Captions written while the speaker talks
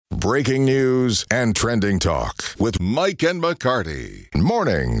breaking news and trending talk with Mike and McCarty.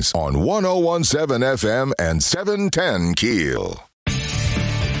 Mornings on 101.7 FM and 710 KEEL.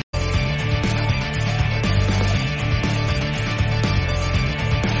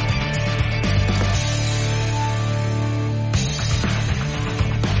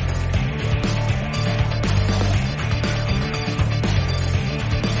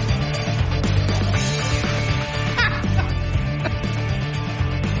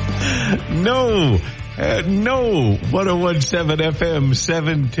 No, 101.7 FM,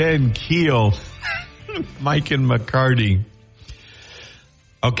 710 KEEL. Mike and McCarty.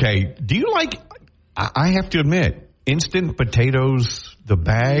 Okay, do you like, I have to admit, instant potatoes, the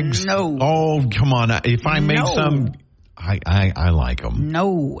bags? No. Oh, come on. If I make some, I like them.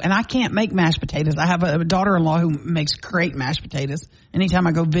 No, and I can't make mashed potatoes. I have a daughter-in-law who makes great mashed potatoes. Anytime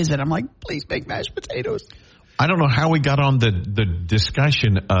I go visit, I'm like, please make mashed potatoes. I don't know how we got on the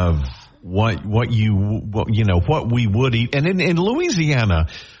discussion of what we would eat. And in Louisiana,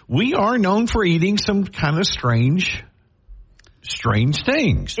 we are known for eating some kind of strange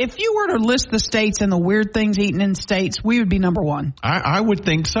things. If you were to list the states and the weird things eaten in states, we would be number one. I would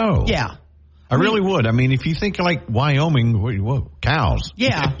think so. Yeah. I really would. I mean, if you think like Wyoming, cows.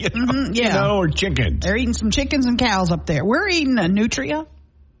 Yeah. Or chickens. They're eating some chickens and cows up there. We're eating a nutria.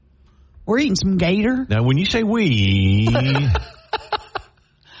 We're eating some gator. Now, when you say we...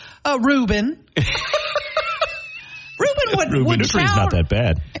 Reuben. Reuben would Nutria's not that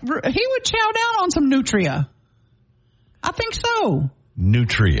bad. He would chow down on some nutria. I think so.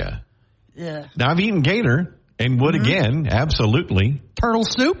 Nutria. Yeah. Now, I've eaten gator and would again, absolutely. Turtle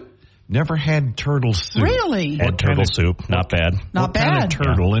soup? Never had turtle soup. Really? Had turtle soup. Not bad. Not bad. Kind of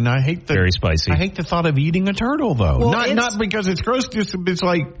turtle, and I hate very spicy. I hate the thought of eating a turtle, though. Well, not because it's gross, just it's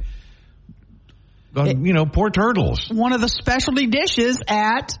like, poor turtles. One of the specialty dishes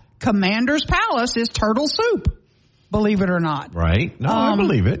at Commander's Palace is turtle soup. Believe it or not. Right. No, I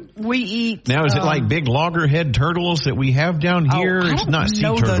believe it. We eat. Now, is it like big loggerhead turtles that we have down here? It's not sea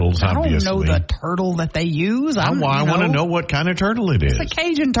turtles, obviously. I don't know the turtle that they use. I want to know what kind of turtle it is. It's a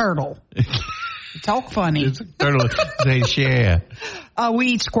Cajun turtle. Talk funny. It's a turtle. They share. We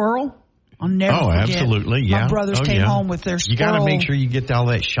eat squirrel. I'll never forget. Absolutely. Yeah. My brothers came home with their squirrel. You got to make sure you get all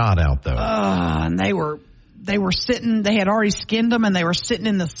that shot out, though. And they were sitting. They had already skinned them, and they were sitting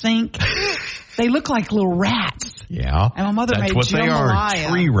in the sink. They look like little rats. Yeah. And my mother made jambalaya. That's what they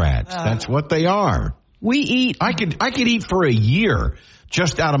are. Tree rats. That's what they are. We eat. I could eat for a year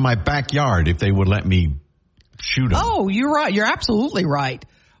just out of my backyard if they would let me shoot them. Oh, you're right. You're absolutely right.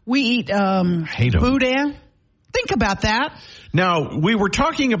 We eat boudin. Think about that. Now, we were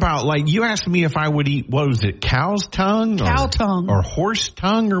talking about, like, you asked me if I would eat, what was it, cow's tongue? Cow tongue. Or horse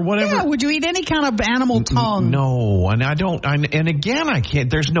tongue or whatever? Yeah, would you eat any kind of animal tongue? No, and I don't, and again, I can't,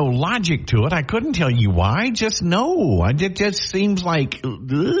 there's no logic to it. I couldn't tell you why, just no. It just seems like,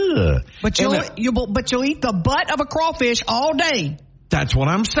 ugh. But you'll eat the butt of a crawfish all day. That's what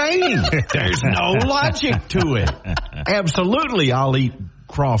I'm saying. There's no logic to it. Absolutely, I'll eat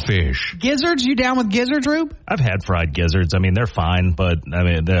crawfish. Gizzards, you down with gizzards, Rube? I've had fried gizzards. I mean, they're fine, but I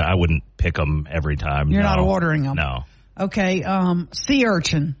mean, I wouldn't pick them every time. You're not ordering them? No. Okay, sea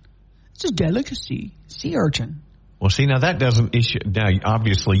urchin. It's a delicacy. Sea urchin. Well, see, now that doesn't issue. Now,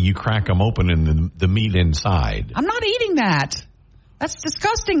 obviously, you crack them open and the meat inside. I'm not eating that. That's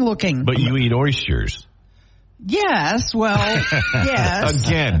disgusting looking. But you eat oysters. Yes, well, yes.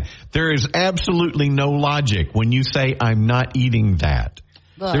 Again, there is absolutely no logic when you say, I'm not eating that.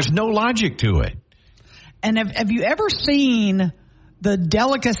 There's no logic to it. And have you ever seen the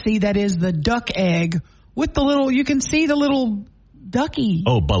delicacy that is the duck egg with the little, you can see the little ducky.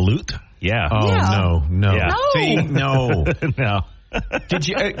 Oh, balut? Yeah. Oh, yeah. No. Yeah. See, no. No. Did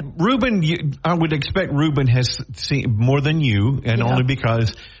you, Reuben, I would expect Reuben has seen more than you, and only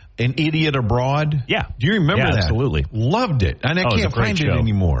because An Idiot Abroad. Yeah. Do you remember that? Absolutely. Loved it. And I can't find it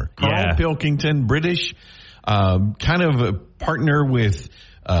anymore. Carl Pilkington, British, kind of a partner with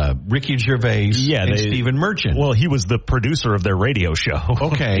Ricky Gervais and Stephen Merchant. Well, he was the producer of their radio show.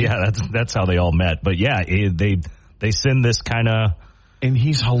 Okay. Yeah, that's how they all met. But yeah, they send this kind of... And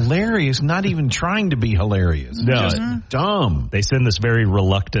he's hilarious, not even trying to be hilarious. No. Just dumb. They send this very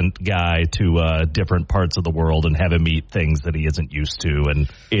reluctant guy to different parts of the world and have him eat things that he isn't used to, and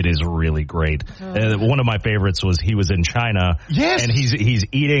it is really great. One of my favorites was he was in China, and he's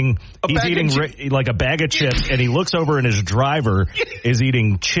eating like a bag of chips, and he looks over and his driver is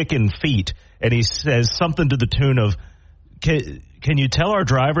eating chicken feet, and he says something to the tune of, "Can you tell our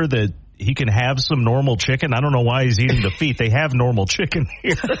driver that he can have some normal chicken. I don't know why he's eating the feet. They have normal chicken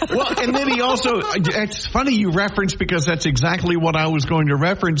here. Well, and then he also, it's funny you reference because that's exactly what I was going to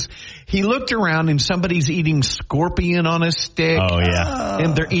reference. He looked around and somebody's eating scorpion on a stick. Oh, yeah.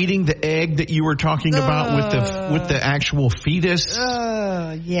 And they're eating the egg that you were talking about with the actual fetus.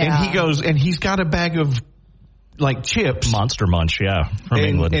 Yeah. And he goes, and he's got a bag of like chips. Monster Munch, from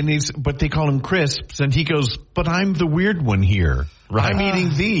England. But they call them crisps. And he goes, but I'm the weird one here. Right. I'm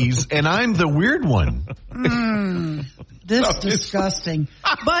eating these, and I'm the weird one. This is disgusting.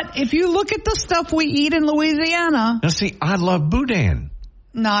 But if you look at the stuff we eat in Louisiana. Now, see, I love boudin.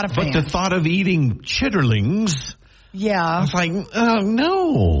 Not a fan. But the thought of eating chitterlings. Yeah. I was like,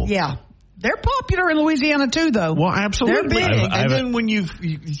 no. Yeah. They're popular in Louisiana, too, though. Well, absolutely. They're big. And then when you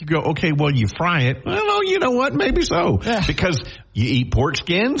go, okay, well, you fry it. Well, you know what? Maybe so. Because you eat pork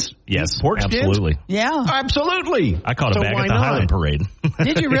skins? Yes, pork absolutely. Skins? Yeah. Absolutely. I caught a bag at the Highland Parade.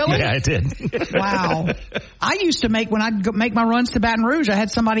 Did you really? Yeah, I did. Wow. I used to when I'd make my runs to Baton Rouge, I had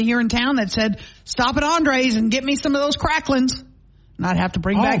somebody here in town that said, stop at Andre's and get me some of those cracklings. And I'd have to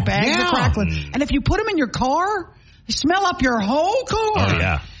bring back bags of cracklings. And if you put them in your car, they smell up your whole car. Oh,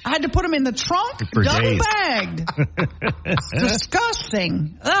 yeah. I had to put them in the trunk, double bagged. It's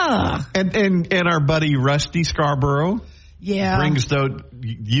disgusting. Ugh. And our buddy Rusty Scarborough. Yeah. Brings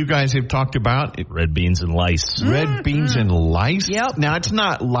you guys have talked about it. Red beans and lice. Red beans and lice? Yep. Now, it's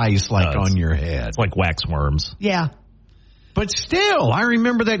not lice like on your head. It's like wax worms. Yeah. But still, I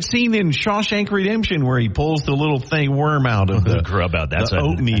remember that scene in Shawshank Redemption where he pulls the little worm out of the grub out. That's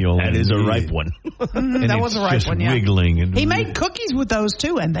oatmeal. That is a ripe one. That was a ripe one, yeah. Wiggling. He made cookies with those,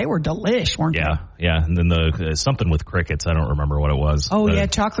 too, and they were delish, weren't they? Yeah. And then something with crickets. I don't remember what it was. Oh, yeah,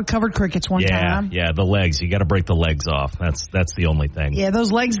 chocolate-covered crickets one time. Yeah, the legs. You got to break the legs off. That's the only thing. Yeah,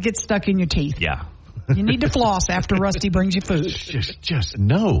 those legs get stuck in your teeth. Yeah. You need to floss after Rusty brings you food. Just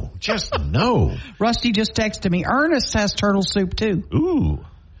no. Rusty just texted me. Ernest has turtle soup, too. Ooh.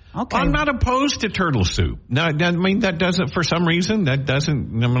 Okay. I'm not opposed to turtle soup. No, I mean, that doesn't, for some reason, not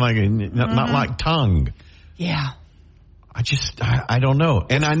like tongue. Yeah. I don't know.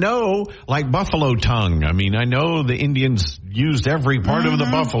 And I know, like buffalo tongue. I mean, I know the Indians used every part of the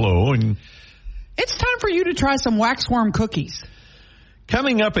buffalo. And it's time for you to try some waxworm cookies.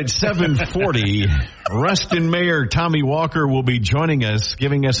 Coming up at 7:40, Ruston Mayor Tommy Walker will be joining us,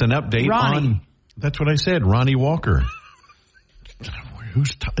 giving us an update on. That's what I said, Ronnie Walker.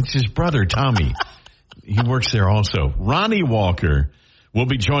 It's his brother, Tommy. He works there also. Ronnie Walker will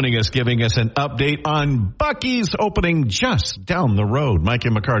be joining us, giving us an update on Buc-ee's opening just down the road. Mike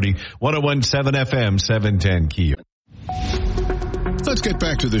and McCarty, 101.7 FM, 710 KEEL. Let's get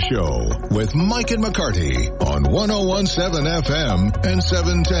back to the show with Mike and McCarty on 101.7 FM and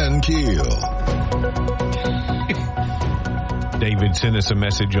 710 KEEL. David sent us a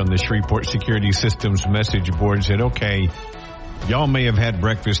message on the Shreveport Security Systems message board. Said, okay, y'all may have had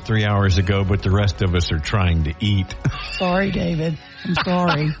breakfast 3 hours ago, but the rest of us are trying to eat. Sorry, David. I'm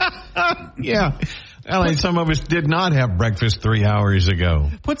sorry. Yeah. Well, some of us did not have breakfast 3 hours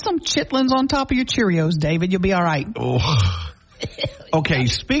ago. Put some chitlins on top of your Cheerios, David. You'll be all right. Oh. Okay,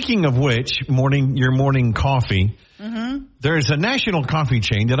 speaking of which, your morning coffee, there's a national coffee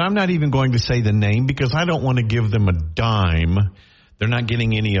chain that I'm not even going to say the name because I don't want to give them a dime. They're not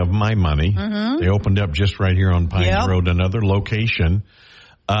getting any of my money. They opened up just right here on Pines Road, another location.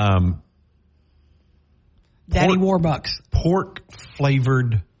 Daddy Warbucks.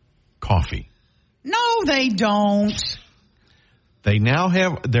 Pork-flavored coffee. No, they don't. They're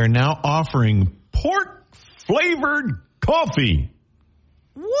now offering pork-flavored coffee.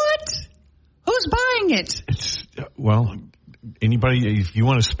 What? Who's buying it? Anybody, if you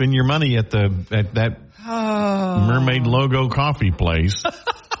want to spend your money at that mermaid logo coffee place. Are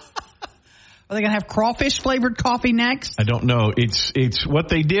they going to have crawfish flavored coffee next? I don't know. It's what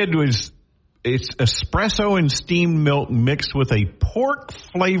they did was it's espresso and steamed milk mixed with a pork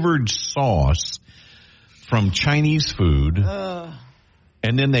flavored sauce from Chinese food.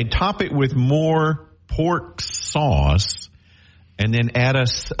 And then they top it with more pork sauce and then add a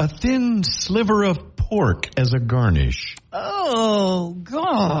thin sliver of pork as a garnish. Oh,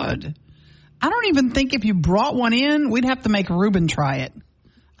 God. I don't even think if you brought one in, we'd have to make Ruben try it.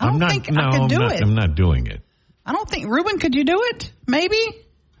 I could do it. I'm not doing it. I don't think, Ruben, could you do it? Maybe?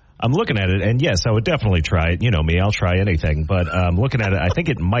 I'm looking at it, and yes, I would definitely try it. You know me, I'll try anything. But looking at it, I think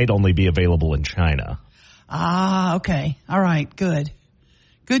it might only be available in China. Ah, okay. All right, good.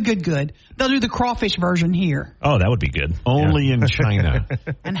 Good. They'll do the crawfish version here. Oh, that would be good. Only in China.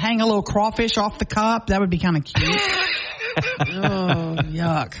 And hang a little crawfish off the cup. That would be kind of cute. Oh,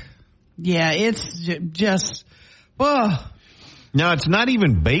 yuck. Yeah, it's just, whoa. No, it's not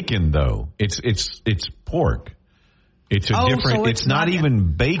even bacon though. It's pork. It's a different. So it's not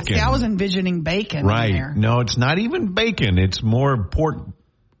even bacon. See, I was envisioning bacon. Right? In there. No, it's not even bacon. It's more pork.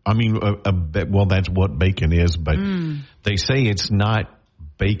 I mean, well, that's what bacon is, but they say it's not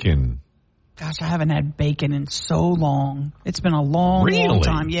bacon. Gosh, I haven't had bacon in so long. It's been a long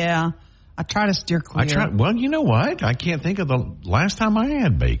time. Yeah. I try to steer clear. Well, you know what? I can't think of the last time I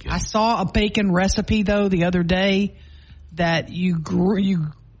had bacon. I saw a bacon recipe, though, the other day that you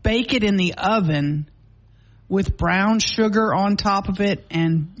bake it in the oven with brown sugar on top of it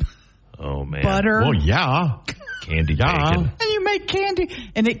and butter. Well, yeah. Candy bacon. And you make candy.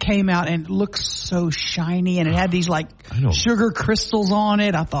 And it came out and it looked so shiny and it had these sugar crystals on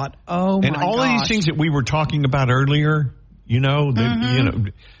it. I thought, my gosh. And all of these things that we were talking about earlier,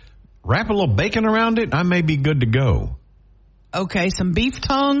 wrap a little bacon around it, I may be good to go. Okay, some beef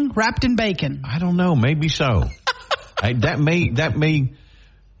tongue wrapped in bacon. I don't know, maybe so. That may.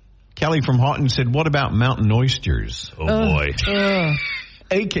 Kelly from Houghton said, "What about mountain oysters?" Oh boy.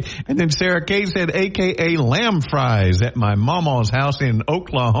 And then Sarah Kay said, AKA lamb fries at my mama's house in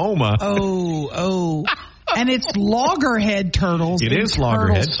Oklahoma. Oh. And it's loggerhead turtles. It is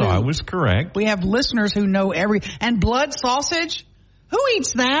loggerhead, so I was correct. We have listeners who know and blood sausage. Who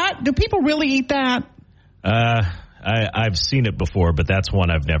eats that? Do people really eat that? I've seen it before, but that's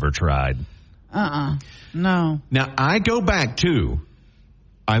one I've never tried. No. Now, I go back to,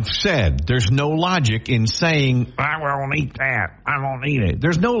 I've said there's no logic in saying, I won't eat that. I won't eat it.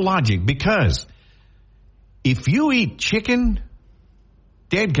 There's no logic because if you eat chicken,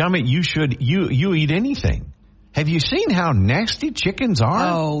 dadgummit, you eat anything. Have you seen how nasty chickens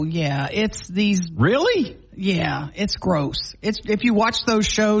are? Oh, yeah. It's these. Really? Yeah, it's gross. If you watch those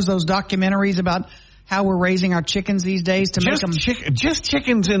shows, those documentaries about how we're raising our chickens these days to make them just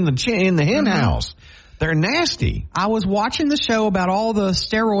chickens in the hen house. They're nasty. I was watching the show about all the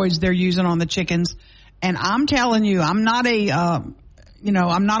steroids they're using on the chickens, and I'm telling you, I'm not a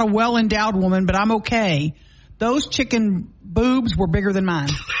well-endowed woman, but I'm okay. Those chicken boobs were bigger than mine.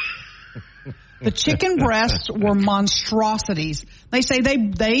 The chicken breasts were monstrosities. They say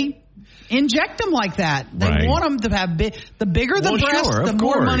they inject them like that. They want them to have the bigger the breast, the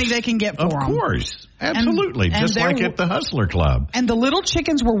more money they can get for them. Of course. Absolutely. Just like at the Hustler Club. And the little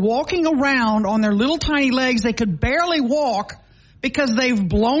chickens were walking around on their little tiny legs. They could barely walk because they've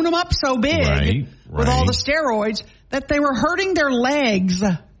blown them up so big with all the steroids that they were hurting their legs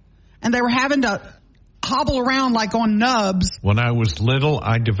and they were having to hobble around like on nubs. When I was little,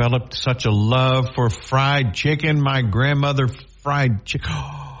 I developed such a love for fried chicken. My grandmother fried chicken.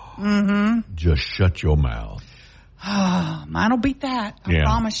 Just shut your mouth. Mine'll beat that. I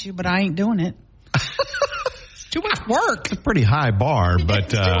promise you, but I ain't doing it. It's too much work. It's a pretty high bar, but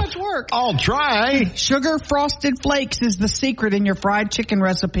it's too much work. I'll try. Sugar frosted flakes is the secret in your fried chicken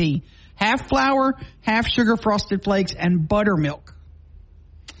recipe. Half flour, half sugar frosted flakes, and buttermilk.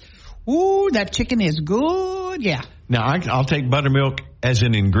 Ooh, that chicken is good. Yeah. Now, I'll take buttermilk as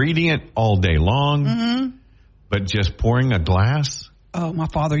an ingredient all day long, but just pouring a glass. Oh, my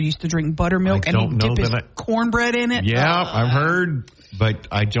father used to drink buttermilk and he'd dip his cornbread in it. Yeah, I've heard, but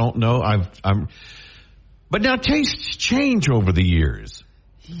I don't know. But now tastes change over the years.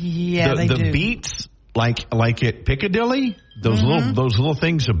 Yeah, they do. The beets, like at Piccadilly, those little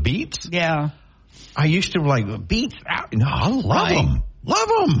things of beets. Yeah. I used to like beets. No, I love them. Love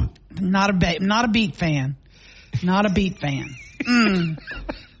them. Not a beet fan. Not a beet fan.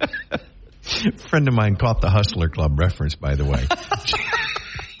 A friend of mine caught the Hustler Club reference, by the way.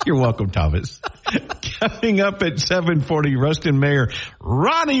 You're welcome, Thomas. Coming up at 7:40, Ruston Mayor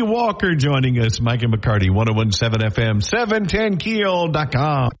Ronnie Walker joining us. Mike and McCarty, 101.7 FM,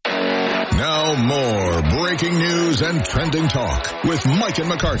 710KEEL.com. Now more breaking news and trending talk with Mike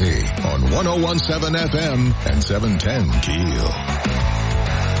and McCarty on 101.7 FM and 710 KEEL.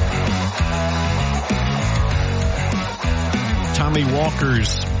 Tommy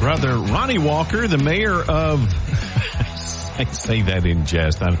Walker's brother, Ronnie Walker, the mayor of, I say that in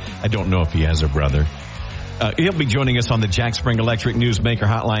jest. I don't know if he has a brother. He'll be joining us on the Jack Spring Electric Newsmaker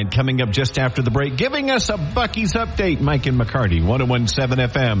Hotline coming up just after the break, giving us a Buc-ee's update. Mike and McCarty, 101.7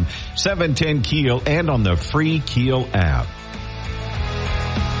 FM, 710 KEEL, and on the free KEEL app.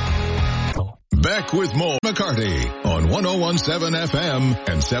 Back with more McCarty on 101.7 FM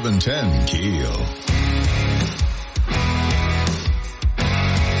and 710 KEEL.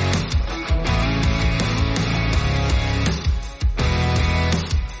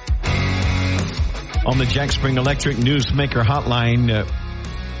 On the Jack Spring Electric Newsmaker Hotline,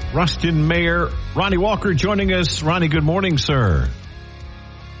 Ruston Mayor Ronnie Walker joining us. Ronnie, good morning, sir.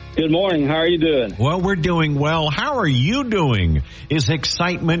 Good morning. How are you doing? Well, we're doing well. How are you doing? Is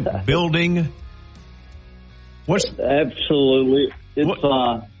excitement building? Absolutely.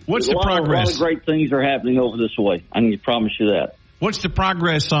 What's the progress? A lot of great things are happening over this way. I can promise you that. What's the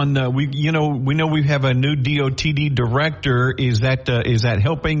progress on? We know we have a new DOTD director. Is that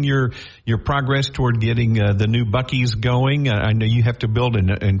helping your progress toward getting the new Buc-ee's going? I know you have to build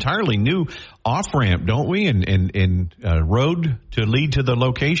an entirely new off ramp, don't we? And road to lead to the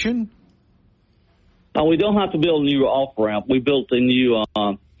location. No, we don't have to build a new off ramp. We built a new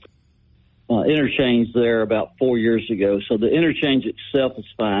interchange there about 4 years ago. So the interchange itself is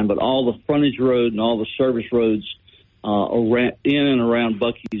fine, but all the frontage road and all the service roads in and around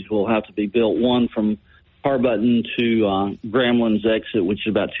Buc-ee's will have to be built. One from Harbutton to Gramblin's exit, which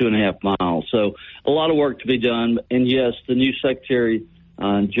is about 2.5 miles. So a lot of work to be done. And yes, the new secretary,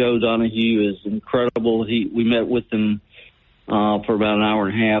 Joe Donahue, is incredible. We met with him for about an hour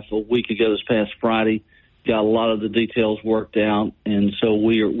and a half a week ago this past Friday. Got a lot of the details worked out, and so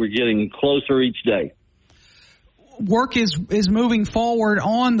we're getting closer each day. Work is moving forward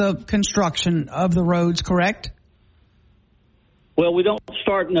on the construction of the roads, correct? Well, we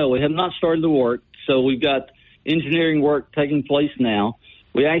have not started the work. So we've got engineering work taking place now.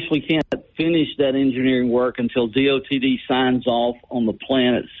 We actually can't finish that engineering work until DOTD signs off on the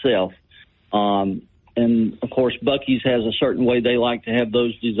plan itself. And, of course, Buc-ee's has a certain way they like to have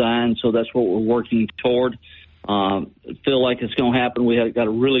those designed, so that's what we're working toward. Feel like it's going to happen. We got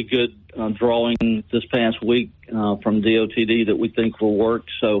a really good drawing this past week from DOTD that we think will work.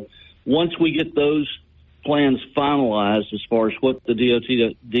 So once we get those plans finalized as far as what the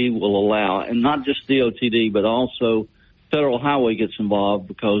DOTD will allow, and not just DOTD, but also Federal Highway gets involved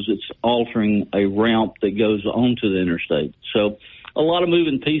because it's altering a ramp that goes onto the interstate. So a lot of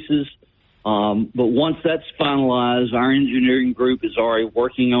moving pieces. But once that's finalized, our engineering group is already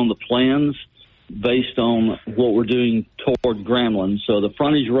working on the plans based on what we're doing toward Grambling. So the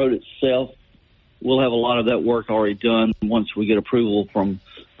frontage road itself, we'll have a lot of that work already done once we get approval from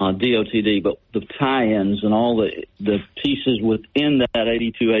DOTD. But the tie-ins and all the pieces within that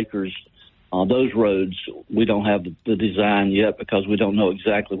 82 acres, those roads, we don't have the design yet because we don't know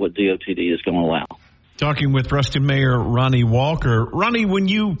exactly what DOTD is going to allow. Talking with Ruston Mayor Ronnie Walker. Ronnie,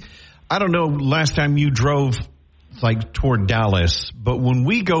 I don't know last time you drove like toward Dallas, but when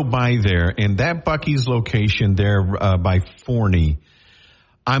we go by there and that Buc-ee's location there by Forney,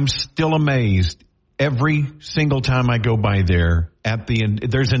 I'm still amazed every single time I go by there.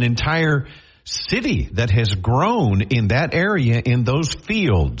 There's an entire city that has grown in that area in those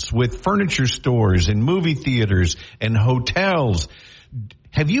fields with furniture stores and movie theaters and hotels.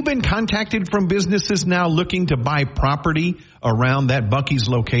 Have you been contacted from businesses now looking to buy property around that Buc-ee's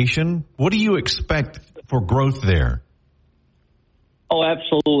location? What do you expect for growth there? Oh,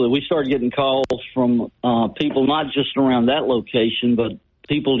 absolutely. We started getting calls from people not just around that location, but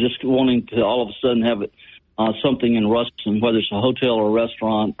people just wanting to all of a sudden have something in Ruston, whether it's a hotel or a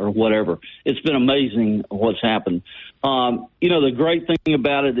restaurant or whatever. It's been amazing what's happened. The great thing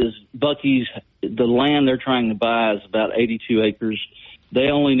about it is Buc-ee's, the land they're trying to buy is about 82 acres. They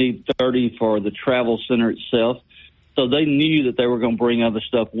only need 30 for the travel center itself. So they knew that they were going to bring other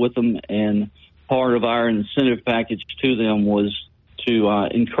stuff with them, and part of our incentive package to them was to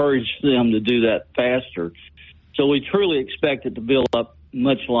encourage them to do that faster. So we truly expect it to build up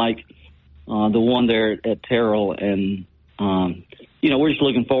much like the one there at Terrell. And, we're just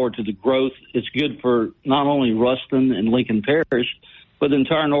looking forward to the growth. It's good for not only Ruston and Lincoln Parish, but the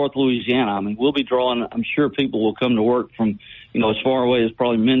entire North Louisiana. I mean, we'll be drawing, I'm sure people will come to work from, as far away as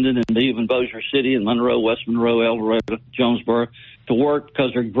probably Minden and even Bossier City and Monroe, West Monroe, El Dorado, Jonesboro to work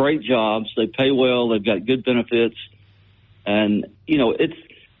because they're great jobs. They pay well. They've got good benefits. And,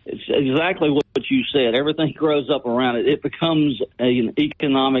 it's exactly what you said. Everything grows up around it. It becomes an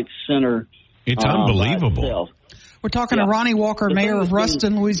economic center. It's unbelievable. We're talking to Ronnie Walker, mayor of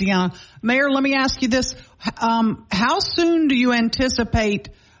Ruston, Louisiana. Mayor, let me ask you this. How soon do you anticipate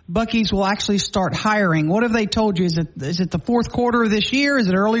Buc-ee's will actually start hiring? What have they told you? Is it the fourth quarter of this year? Is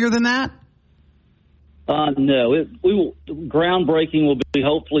it earlier than that? No. Groundbreaking will be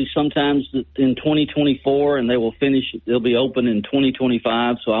hopefully sometimes in 2024, and they will finish. They'll be open in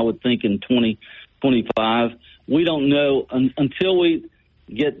 2025, so I would think in 2025. We don't know until we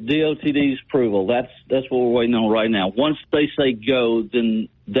get DOTD's approval. That's what we're waiting on right now. Once they say go, then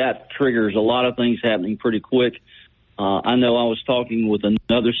that triggers a lot of things happening pretty quick. I know I was talking with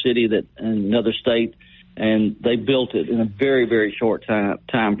another city in another state, and they built it in a very, very short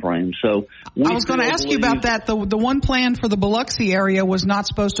time frame. So I was going to ask you about that. The one plan for the Biloxi area was not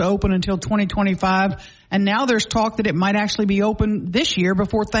supposed to open until 2025, and now there's talk that it might actually be open this year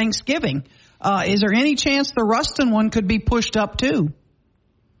before Thanksgiving. Is there any chance the Ruston one could be pushed up too?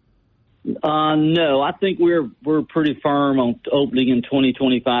 No, I think we're pretty firm on opening in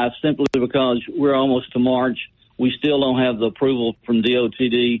 2025 simply because we're almost to March. We still don't have the approval from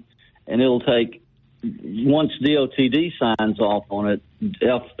DOTD, and it'll take, once DOTD signs off on it,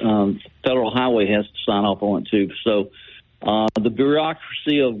 Federal Highway has to sign off on it too. So the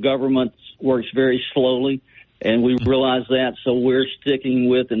bureaucracy of government works very slowly, and we realize that. So we're sticking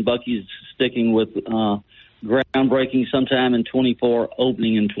with, and Bucky's sticking with, groundbreaking sometime in 24,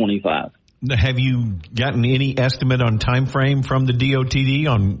 opening in 25. Have you gotten any estimate on time frame from the DOTD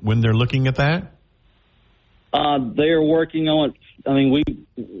on when they're looking at that? They are working on it. I mean, we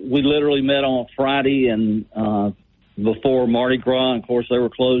literally met on Friday and before Mardi Gras. And of course, they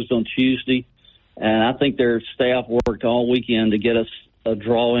were closed on Tuesday. And I think their staff worked all weekend to get us a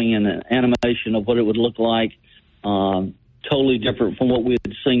drawing and an animation of what it would look like, totally different from what we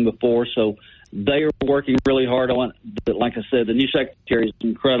had seen before. So they are working really hard on it. But like I said, the new secretary is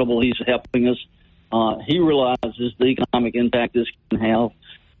incredible. He's helping us. He realizes the economic impact this can have.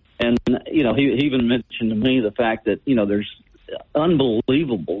 And, you know, he even mentioned to me the fact that, you know, there's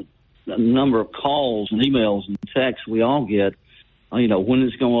unbelievable number of calls and emails and texts we all get, you know, when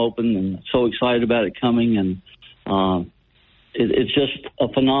it's going to open, and so excited about it coming. And it's just a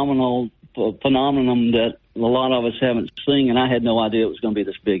phenomenon that a lot of us haven't seen, and I had no idea it was going to be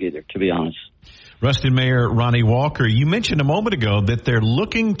this big either, to be honest. Ruston Mayor Ronnie Walker, you mentioned a moment ago that they're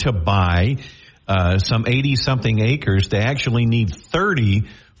looking to buy some 80-something acres. They actually need 30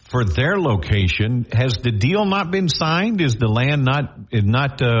 for their location. Has the deal not been signed? Is the land not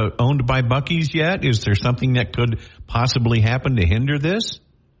owned by Buc-ee's yet? Is there something that could possibly happen to hinder this?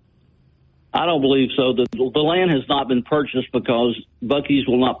 I don't believe so. The land has not been purchased because Buc-ee's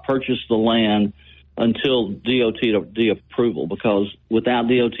will not purchase the land until DOTD approval, because without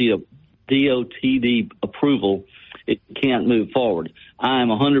DOTD approval, it can't move forward. I am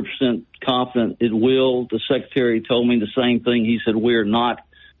 100% confident it will. The secretary told me the same thing. He said, we're not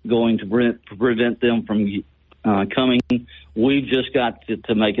going to prevent them from coming. We've just got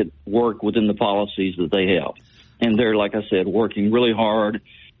to make it work within the policies that they have. And they're, like I said, working really hard,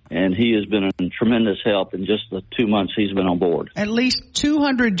 and he has been a tremendous help in just the 2 months he's been on board. At least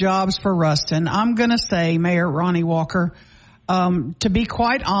 200 jobs for Ruston. I'm going to say, Mayor Ronnie Walker, to be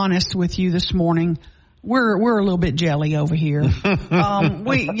quite honest with you this morning, we're a little bit jelly over here. What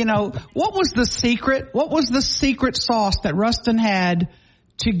was the secret? What was the secret sauce that Ruston had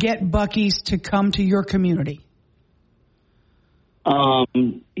to get Buc-ee's to come to your community? I've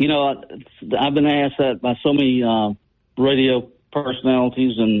been asked that by so many radio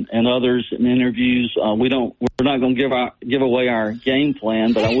personalities and others in interviews. We're not going to give away our game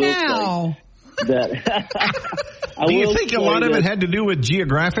plan, but I will say that. Do you think a lot of it had to do with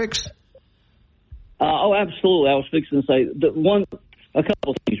geographics? Absolutely. I was fixing to say a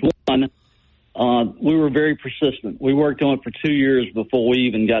couple of things. One, we were very persistent. We worked on it for 2 years before we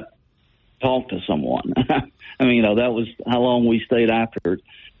even got to talk to someone. I mean, that was how long we stayed after it.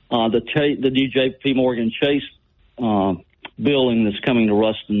 The new J.P. Morgan Chase building that's coming to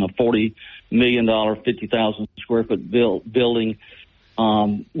Ruston, a $40 million, 50,000 square foot building.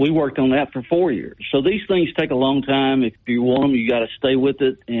 We worked on that for 4 years. So these things take a long time. If you want them, you got to stay with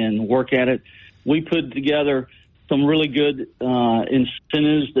it and work at it. We put together some really good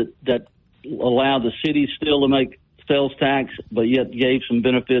incentives that allow the city still to make sales tax, but yet gave some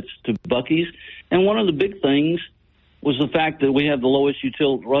benefits to Buc-ee's. And one of the big things was the fact that we have the lowest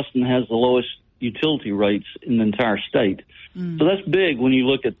Ruston has the lowest utility rates in the entire state. So that's big when you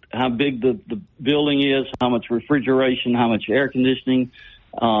look at how big the building is, how much refrigeration, how much air conditioning.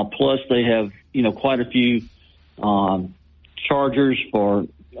 Plus they have, quite a few chargers for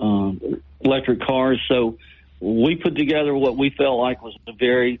electric cars. So we put together what we felt like was a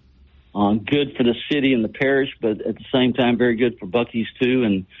very good for the city and the parish, but at the same time very good for Buc-ee's too.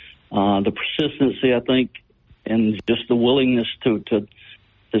 And the persistency, I think, and just the willingness to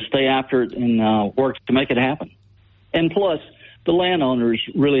stay after it and work to make it happen. And plus, the landowners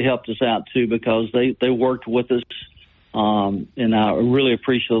really helped us out too, because they worked with us. And I really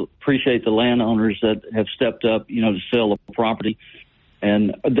appreciate the landowners that have stepped up, to sell the property.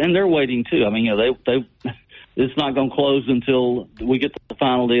 And then they're waiting too. I mean, it's not going to close until we get the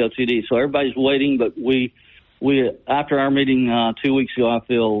final DOTD. So everybody's waiting, but we after our meeting 2 weeks ago, I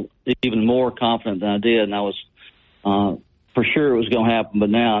feel even more confident than I did, and I was for sure it was going to happen. But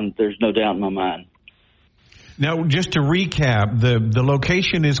now there's no doubt in my mind. Now, just to recap, the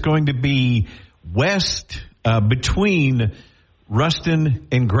location is going to be west between Ruston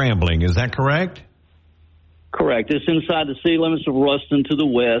and Grambling. Is that correct? Correct. It's inside the city limits of Ruston to the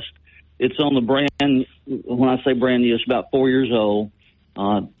west. It's on the brand, when I say brand new, it's about 4 years old,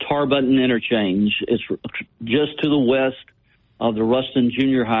 Tar Button Interchange. It's just to the west of the Ruston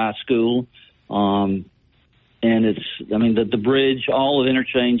Junior High School. And the bridge, all of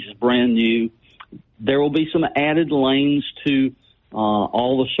interchange is brand new. There will be some added lanes to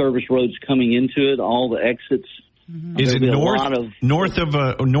all the service roads coming into it, all the exits. Mm-hmm. Is it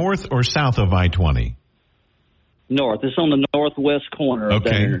north or south of I-20? North. It's on the northwest corner of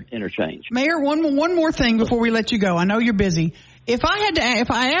that interchange. Mayor, one more thing before we let you go. I know you're busy. If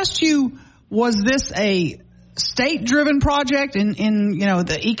I asked you, was this a state-driven project in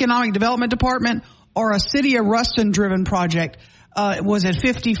the Economic Development Department or a City of Ruston-driven project? Was it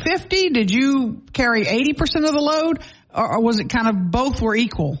 50-50? Did you carry 80% of the load, or was it kind of both were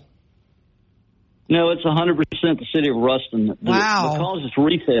equal? No, it's 100% the City of Ruston. Wow.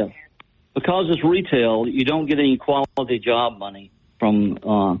 Because it's retail, you don't get any quality job money from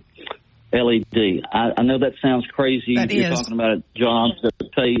LED. I know that sounds crazy. You're talking about jobs that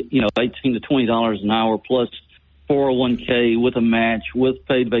pay, $18 to $20 an hour plus 401k with a match, with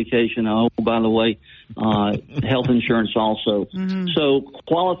paid vacation. Oh, by the way, health insurance also. Mm-hmm. So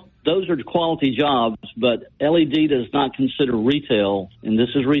those are quality jobs, but LED does not consider retail, and this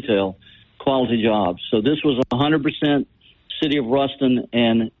is retail, quality jobs. So this was 100% City of Ruston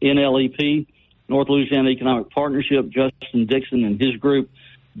and NLEP, North Louisiana Economic Partnership. Justin Dixon and his group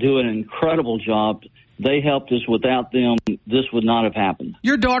do an incredible job. They helped us. Without them, this would not have happened.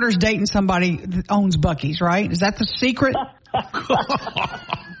 Your daughter's dating somebody that owns Buc-ee's, right? Is that the secret?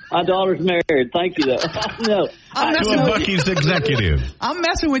 My daughter's married. Thank you, though. No, I'm messing with Buc-ee's executive. I'm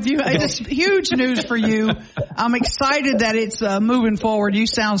messing with you. It's huge news for you. I'm excited that it's moving forward. You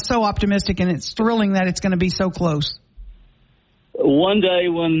sound so optimistic, and it's thrilling that it's going to be so close. One day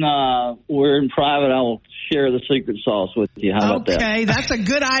when we're in private, I will share the secret sauce with you. How about that? Okay, that's a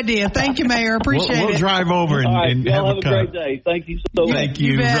good idea. Thank you, Mayor. Appreciate it. We'll drive over and have a great day. Thank you so much. Thank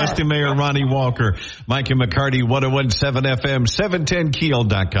you. Ruston Mayor Ronnie Walker, Mike and McCarty, 101.7 FM,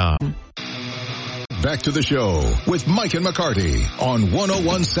 710keel.com. Back to the show with Mike and McCarty on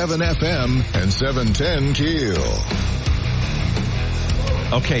 101.7 FM and 710 Keel.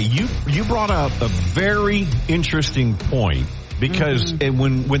 Okay, you brought up a very interesting point. Because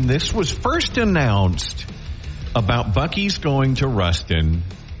when this was first announced about Buc-ee's going to Ruston,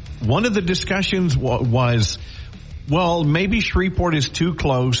 one of the discussions was, well, maybe Shreveport is too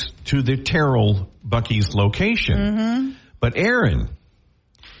close to the Terrell Buc-ee's location. Mm-hmm. But Aaron,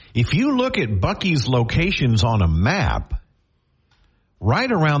 if you look at Buc-ee's locations on a map,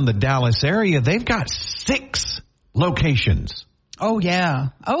 right around the Dallas area, they've got 6 locations. Oh, yeah.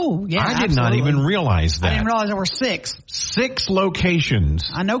 I did not even realize that. I didn't realize there were 6. 6 locations.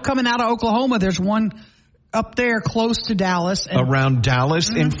 I know coming out of Oklahoma, there's one up there close to Dallas. Around Dallas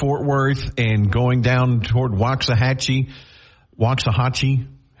and Fort Worth and going down toward Waxahachie.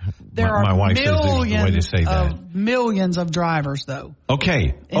 There are my wife says there's a way to say that. Millions of drivers, though.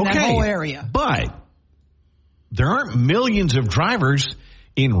 Okay. In that whole area. But there aren't millions of drivers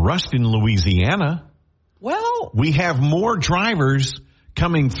in Ruston, Louisiana. Well, we have more drivers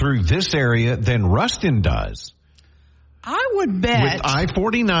coming through this area than Ruston does. I would bet. With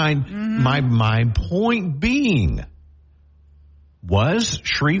I-49, my point being, was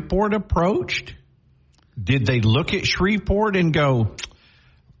Shreveport approached? Did they look at Shreveport and go,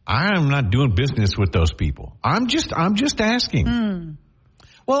 I'm not doing business with those people? I'm just asking.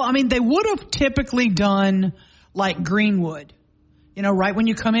 Well, I mean, they would have typically done like Greenwood. Right when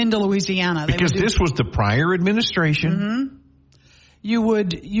you come into Louisiana. Because this was the prior administration. Mm-hmm.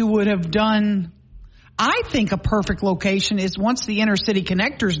 You would have done, I think a perfect location is once the inner city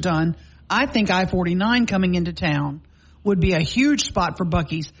connector's done, I think I-49 coming into town would be a huge spot for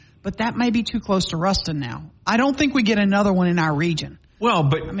Buc-ee's, but that may be too close to Ruston now. I don't think we get another one in our region. Well,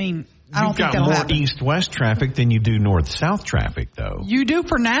 but I don't think that'll happen. You've got more east-west traffic than you do north-south traffic, though. You do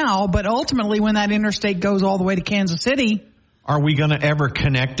for now, but ultimately when that interstate goes all the way to Kansas City, are we going to ever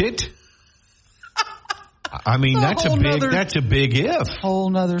connect it? I mean, that's a big if. A whole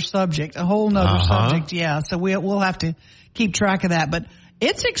nother subject. Yeah. So we'll have to keep track of that. But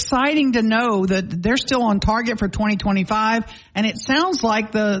it's exciting to know that they're still on target for 2025. And it sounds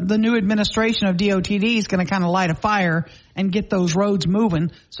like the new administration of DOTD is going to kind of light a fire and get those roads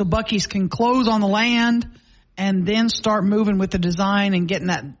moving so Buc-ee's can close on the land and then start moving with the design and getting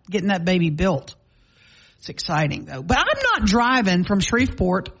that baby built. It's exciting, though. But I'm not driving from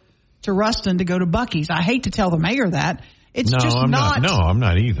Shreveport to Ruston to go to Buc-ee's. I hate to tell the mayor that. It's just not. No, I'm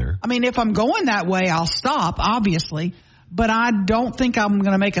not either. I mean, if I'm going that way, I'll stop, obviously. But I don't think I'm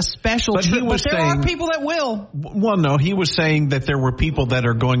going to make a special trip. But there are people that will. Well, no, he was saying that there were people that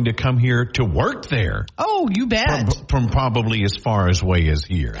are going to come here to work there. Oh, you bet. From probably as far away as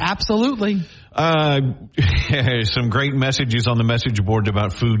here. Absolutely. Some great messages on the message board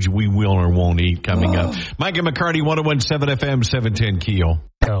about foods we will or won't eat coming up. Mike and McCarty, 101.7 FM, 710 KEEL.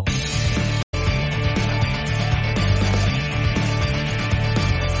 Go.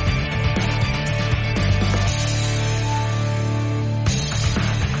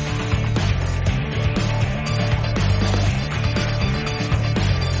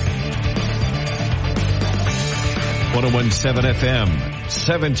 .7 FM,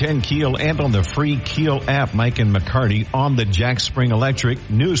 710 KEEL, and on the free KEEL app. Mike and McCarty on the Jack Spring Electric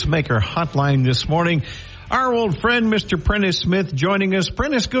Newsmaker Hotline this morning. Our old friend, Mr. Prentice Smith, joining us.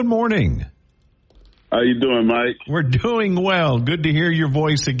 Prentice, good morning. How you doing, Mike? We're doing well. Good to hear your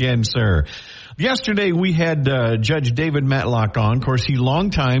voice again, sir. Yesterday we had Judge David Matlock on. Of course, he's a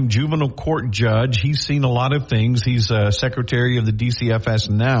longtime juvenile court judge. He's seen a lot of things. He's secretary of the DCFS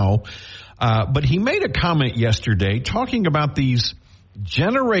now. But he made a comment yesterday talking about these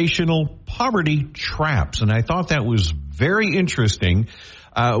generational poverty traps, and I thought that was very interesting.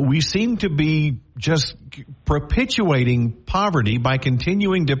 We seem to be just perpetuating poverty by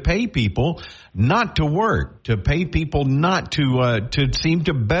continuing to pay people not to work, to pay people not to seem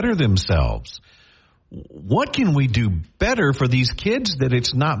to better themselves. What can we do better for these kids that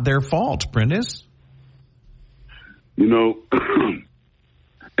it's not their fault, Prentice? You know,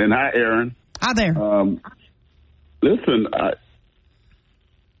 and hi, Aaron. Hi there. Listen,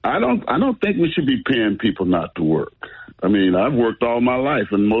 I don't think we should be paying people not to work. I mean, I've worked all my life,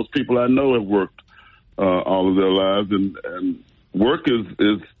 and most people I know have worked all of their lives, and work is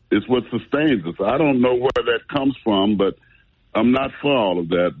what sustains us. I don't know where that comes from, but I'm not for all of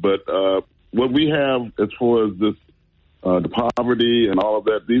that. But what we have as far as this the poverty and all of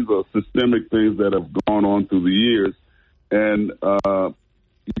that, these are systemic things that have gone on through the years. And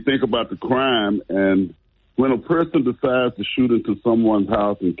you think about the crime, and when a person decides to shoot into someone's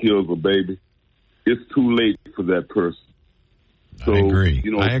house and kills a baby, it's too late for that person. So, I agree.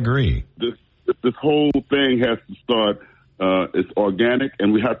 You know, I agree. This whole thing has to start. It's organic,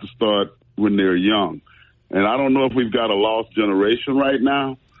 and we have to start when they're young. And I don't know if we've got a lost generation right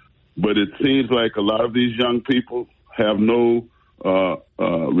now, but it seems like a lot of these young people have no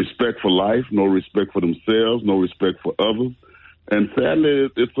respect for life, no respect for themselves, no respect for others. And sadly,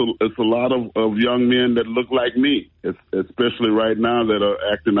 it's a lot of young men that look like me, especially right now, that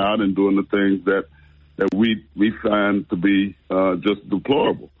are acting out and doing the things that we find to be just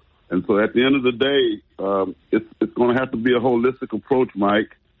deplorable. And so at the end of the day, it's going to have to be a holistic approach,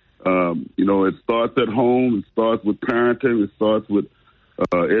 Mike. You know, it starts at home. It starts with parenting. It starts with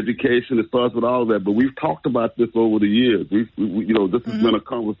education. It starts with all of that. But we've talked about this over the years. This has been a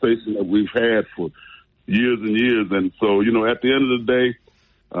conversation that we've had for years and years. And so, you know, at the end of the day,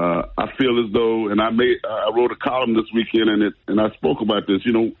 I feel as though, and I wrote a column this weekend, and I spoke about this.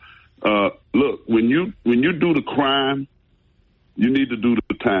 You know, look, when you do the crime, you need to do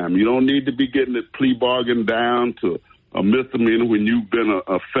the time. You don't need to be getting the plea bargain down to a misdemeanor when you've been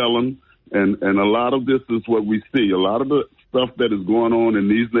a felon. And a lot of this is what we see. A lot of the stuff that is going on in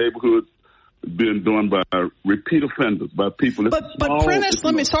these neighborhoods being done by repeat offenders, by people. But Prentice,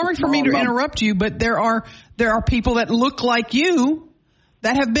 sorry for me to interrupt you, but there are people that look like you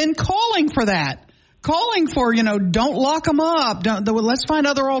that have been calling for that, calling for, you know, don't lock them up. Let's find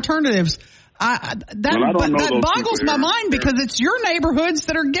other alternatives. That boggles my mind, because it's your neighborhoods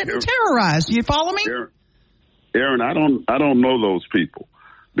that are getting terrorized. You follow me? Aaron, I don't know those people,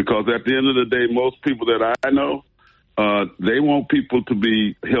 because at the end of the day, most people that I know, they want people to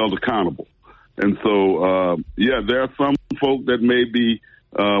be held accountable. And so, there are some folk that may be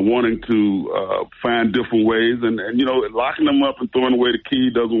wanting to find different ways, and you know, locking them up and throwing away the key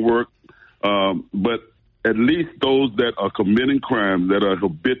doesn't work. But at least those that are committing crimes, that are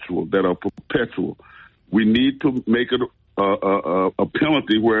habitual, that are perpetual, we need to make it a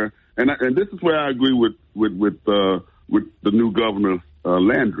penalty where, and this is where I agree with the new governor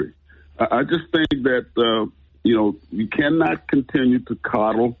Landry. I just think that you know, you cannot continue to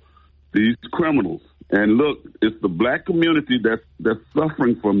coddle these criminals. And look, it's the black community that's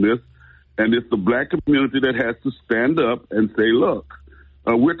suffering from this, and it's the black community that has to stand up and say, look,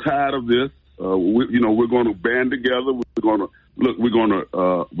 we're tired of this. We're going to band together. We're going to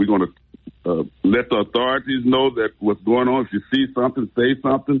let the authorities know that what's going on. If you see something, say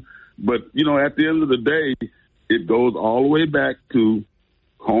something. But, you know, at the end of the day, it goes all the way back to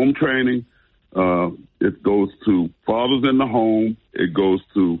home training. It goes to fathers in the home. It goes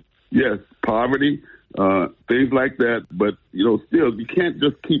to, yes, poverty, things like that. But, still, you can't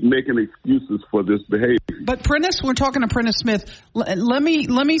just keep making excuses for this behavior. But Prentice, we're talking to Prentice Smith. Let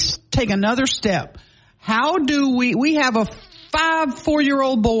me take another step. How do we have a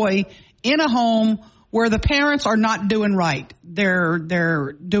 4-year-old boy in a home where the parents are not doing right? They're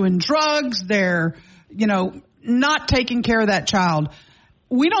doing drugs. They're, not taking care of that child.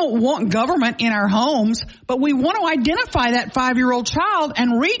 We don't want government in our homes, but we want to identify that 5-year-old child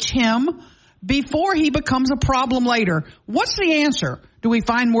and reach him before he becomes a problem later. What's the answer? Do we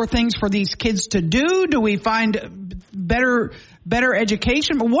find more things for these kids to do? Do we find better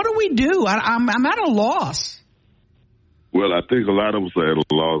education? But what do we do? I'm at a loss. Well, I think a lot of us are at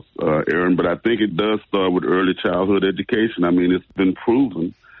a loss, Aaron, but I think it does start with early childhood education. I mean, it's been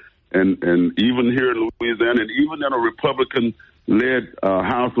proven. And even here in Louisiana, and even in a Republican-led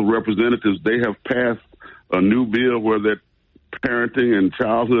House of Representatives, they have passed a new bill where that parenting and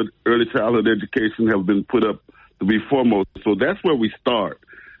early childhood education have been put up to be foremost. So that's where we start.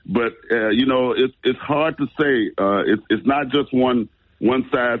 But, it's hard to say. It's not just one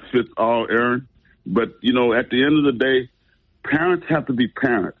size fits all, Aaron. But, at the end of the day, parents have to be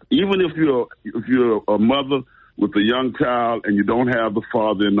parents. Even if you're a mother with a young child and you don't have the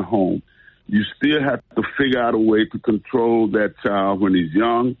father in the home, you still have to figure out a way to control that child when he's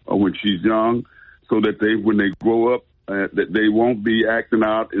young or when she's young, so that when they grow up, that they won't be acting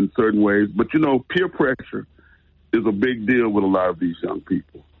out in certain ways. But, peer pressure is a big deal with a lot of these young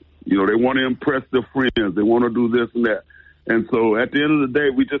people. They want to impress their friends. They want to do this and that. And so at the end of the day,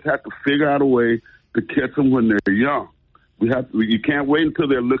 we just have to figure out a way to catch them when they're young. You can't wait until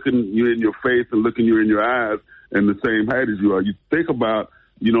they're looking you in your face and looking you in your eyes and the same height as you are. You think about,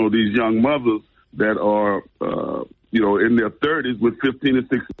 these young mothers that are, in their 30s with 15 and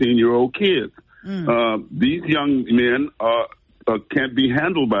 16-year-old kids. These young men can't be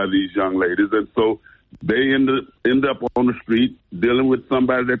handled by these young ladies, and so they end up on the street dealing with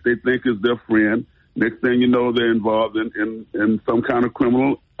somebody that they think is their friend. Next thing you know, they're involved in some kind of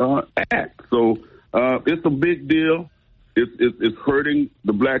criminal act. So it's a big deal. It's hurting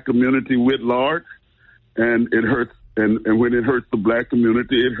the black community writ large, and it hurts. And when it hurts the black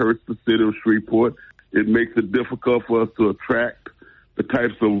community, it hurts the city of Shreveport. It makes it difficult for us to attract the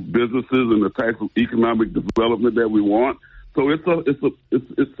types of businesses and the types of economic development that we want. So it's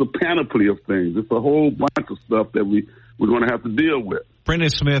a panoply of things. It's a whole bunch of stuff that we're going to have to deal with.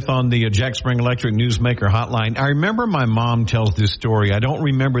 Prentice Smith on the Jack Spring Electric Newsmaker Hotline. I remember my mom tells this story. I don't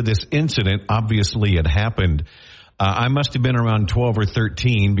remember this incident. Obviously, it happened. I must have been around 12 or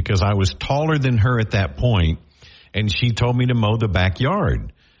 13 because I was taller than her at that point, and she told me to mow the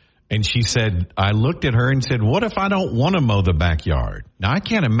backyard. And she said, I looked at her and said, what if I don't want to mow the backyard? Now, I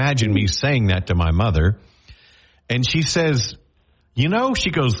can't imagine me saying that to my mother. And she says,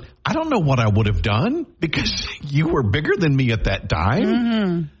 she goes, I don't know what I would have done because you were bigger than me at that time.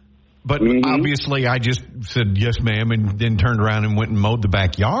 Mm-hmm. But obviously I just said, yes, ma'am, and then turned around and went and mowed the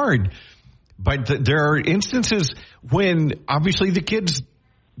backyard. But there are instances when obviously the kids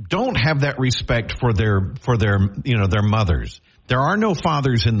don't have that respect for their their mothers. There are no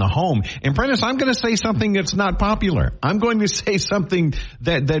fathers in the home. And Prentice, I'm going to say something that's not popular. I'm going to say something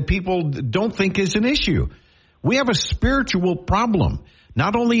that people don't think is an issue. We have a spiritual problem,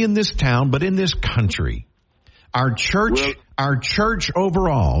 not only in this town, but in this country. Our church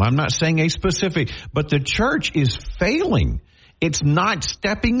overall, I'm not saying a specific, but the church is failing. It's not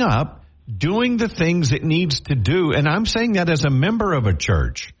stepping up, doing the things it needs to do. And I'm saying that as a member of a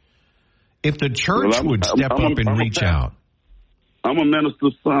church. If the church would step up and reach out. I'm a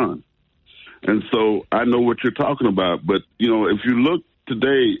minister's son, and so I know what you're talking about. But, if you look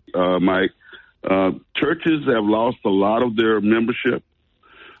today, Mike, churches have lost a lot of their membership.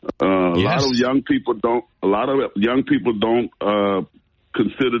 A lot of young people don't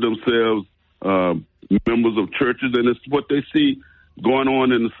consider themselves members of churches, and it's what they see going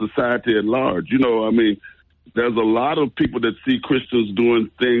on in the society at large. There's a lot of people that see Christians doing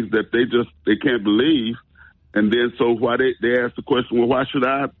things that they can't believe. And then so why they ask the question, well, why should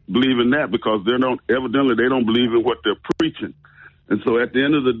I believe in that? Because evidently they don't believe in what they're preaching. And so at the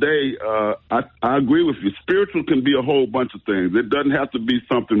end of the day, I agree with you. Spiritual can be a whole bunch of things. It doesn't have to be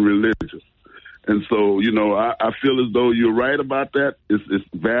something religious. And so, I feel as though you're right about that. It's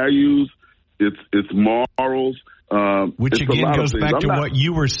values, it's morals. Which again goes back to what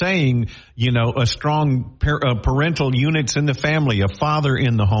you were saying, a strong parental units in the family, a father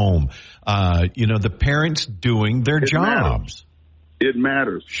in the home, the parents doing their jobs. It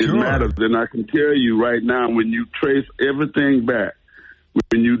matters. Sure. It matters. And I can tell you right now, when you trace everything back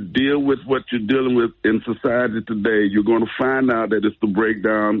when you deal with what you're dealing with in society today, you're going to find out that it's the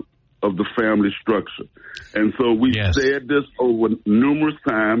breakdown of the family structure. And so we've said this over numerous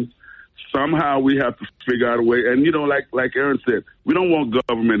times. Somehow we have to figure out a way. And, like Aaron said, we don't want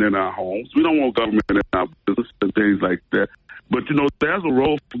government in our homes. We don't want government in our business and things like that. But, there's a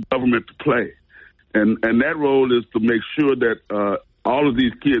role for government to play. And that role is to make sure that all of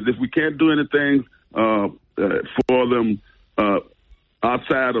these kids, if we can't do anything for them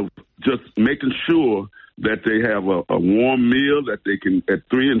outside of just making sure that they have a warm meal, that they can, at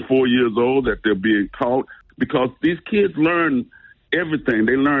 3 and 4 years old, that they're being taught, because these kids learn everything.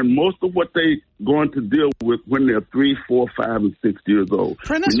 They learn most of what they're going to deal with when they're 3, 4, 5, and 6 years old.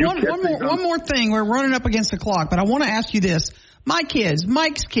 Prentice, one more thing. We're running up against the clock, but I want to ask you this. My kids,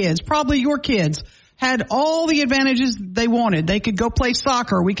 Mike's kids, probably your kids, had all the advantages they wanted. They could go play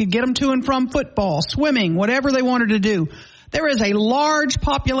soccer. We could get them to and from football, swimming, whatever they wanted to do. There is a large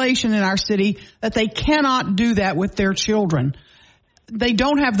population in our city that they cannot do that with their children. They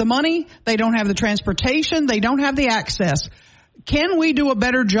don't have the money. They don't have the transportation. They don't have the access. Can we do a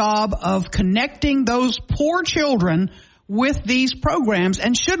better job of connecting those poor children with these programs?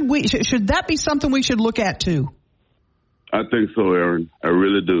 And should that be something we should look at too? I think so, Aaron. I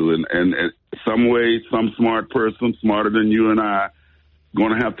really do. And some way, some smart person, smarter than you and I,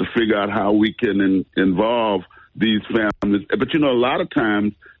 going to have to figure out how we can involve these families. But, a lot of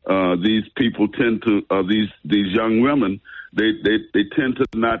times these people tend to, these young women, they tend to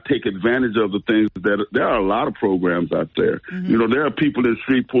not take advantage of the things that there are a lot of programs out there. Mm-hmm. There are people in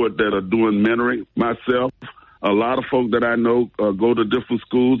Shreveport that are doing mentoring. Myself, a lot of folk that I know go to different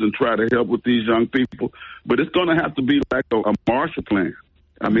schools and try to help with these young people. But it's going to have to be like a Marshall Plan.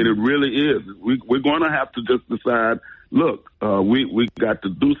 I mean, it really is. We're going to have to just decide, look, we got to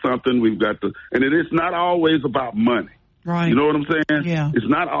do something. We've got to, and it is not always about money. Right. You know what I'm saying? Yeah. It's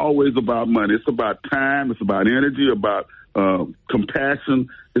not always about money. It's about time. It's about energy, about compassion.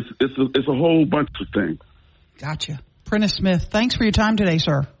 It's a whole bunch of things. Gotcha. Prentice Smith, thanks for your time today,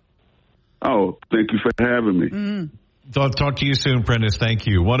 sir. Oh, thank you for having me. Mm-hmm. Talk to you soon, Prentice. Thank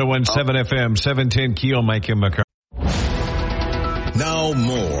you. 101.7 FM, 710 KEEL, Mike and McCarty. Now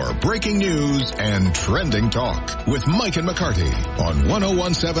more breaking news and trending talk with Mike and McCarty on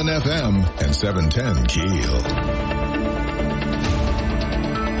 101.7 FM and 710 KEEL.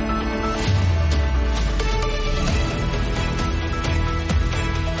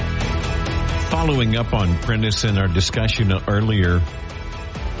 Following up on Prentice in our discussion earlier,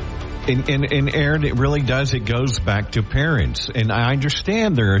 and Aaron, it really does. It goes back to parents. And I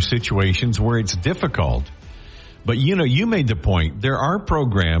understand there are situations where it's difficult. But, you made the point. There are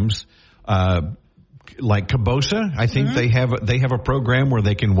programs like Cabosa. I think they have a program where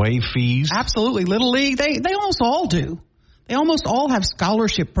they can waive fees. Absolutely. Little League, they almost all do. They almost all have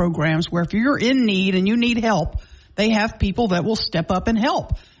scholarship programs where if you're in need and you need help, they have people that will step up and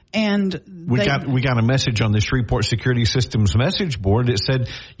help. And we got a message on the Shreveport Security Systems message board that said,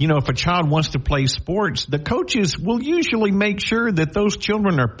 if a child wants to play sports, the coaches will usually make sure that those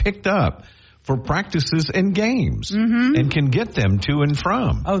children are picked up for practices and games and can get them to and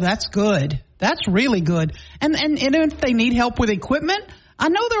from. Oh, that's good. That's really good. And if they need help with equipment, I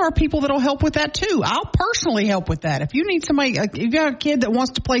know there are people that'll help with that too. I'll personally help with that. If you need somebody, if you got a kid that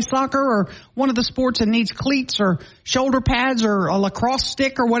wants to play soccer or one of the sports and needs cleats or shoulder pads or a lacrosse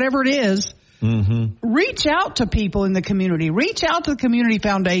stick or whatever it is, reach out to people in the community. Reach out to the community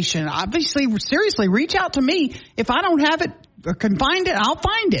foundation. Obviously, seriously, reach out to me. If I don't have it or can find it, I'll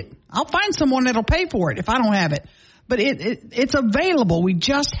find it. I'll find someone that'll pay for it if I don't have it. But it's available. We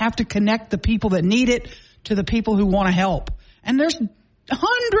just have to connect the people that need it to the people who want to help. And there's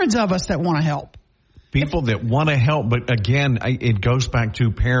hundreds of us that want to help. People that want to help, but again, it goes back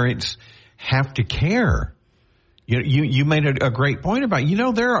to parents have to care. You made a great point about,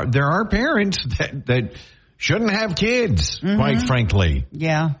 there are parents that shouldn't have kids, quite frankly.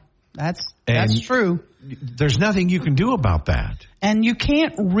 Yeah, that's true. There's nothing you can do about that. And you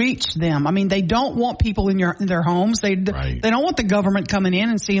can't reach them. I mean, they don't want people in their homes. They don't want the government coming in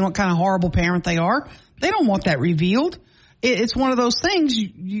and seeing what kind of horrible parent they are. They don't want that revealed. It's one of those things,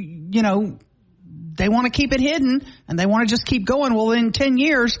 they want to keep it hidden and they want to just keep going. Well, in 10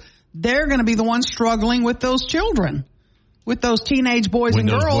 years, they're going to be the ones struggling with those children, with those teenage boys and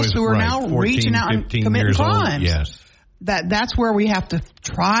girls who are now 14, reaching out and committing crimes. Yes. That's where we have to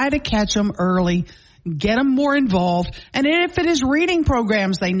try to catch them early, get them more involved. And if it is reading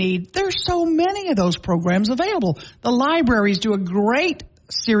programs they need, there's so many of those programs available. The libraries do a great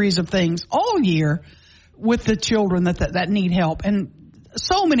series of things all year with the children that need help. And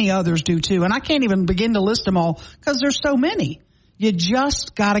so many others do too. And I can't even begin to list them all because there's so many. You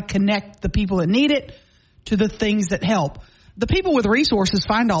just got to connect the people that need it to the things that help. The people with resources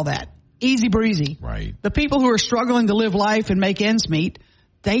find all that. Easy breezy. Right. The people who are struggling to live life and make ends meet,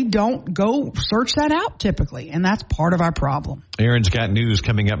 they don't go search that out typically, and that's part of our problem. Aaron's got news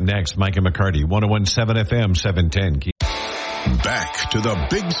coming up next. Mike and McCarty, 101.7 FM, 710. Back to the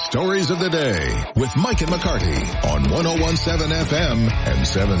big stories of the day with Mike and McCarty on 101.7 FM and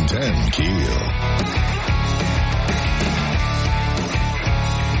 710 KEEL.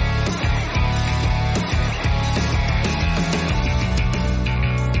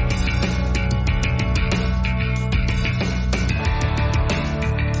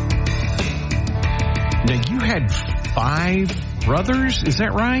 Now, you had 5 brothers, is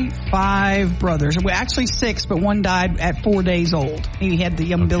that right? 5 brothers. Well, actually 6, but one died at 4 days old. He had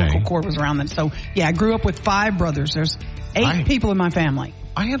the umbilical cord was around them. So, yeah, I grew up with 5 brothers. There's 8 people in my family.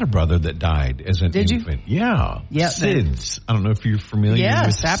 I had a brother that died as an infant. Did you? Yeah. Yep. SIDS. I don't know if you're familiar with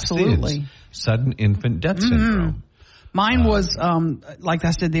Yes, absolutely. SIDS. Sudden infant death syndrome. Mine was, like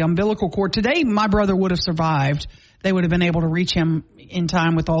I said, the umbilical cord. Today, my brother would have survived. They would have been able to reach him in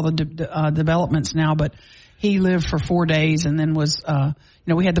time with all the developments now, but he lived for 4 days and then was,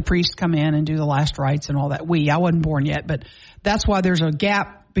 we had the priest come in and do the last rites and all that. I wasn't born yet, but that's why there's a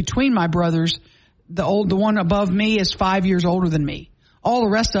gap between my brothers. The one above me is 5 years older than me. All the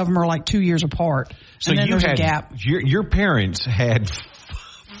rest of them are like 2 years apart. So and then there's a gap. Your parents had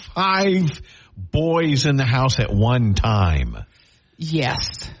 5 boys in the house at one time.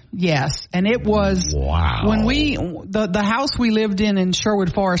 Yes. And it was when the house we lived in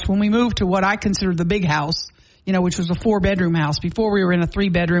Sherwood Forest, when we moved to what I considered the big house, which was a 4-bedroom house. Before we were in a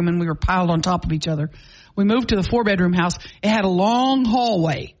 3-bedroom and we were piled on top of each other. We moved to the 4-bedroom house. It had a long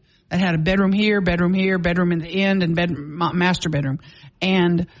hallway that had a bedroom here, bedroom in the end, and master bedroom.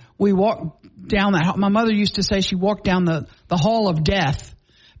 And we walked down that. My mother used to say she walked down the hall of death,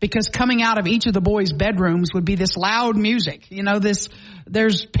 because coming out of each of the boys' bedrooms would be this loud music.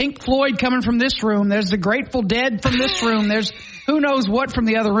 There's Pink Floyd coming from this room. There's the Grateful Dead from this room. There's who knows what from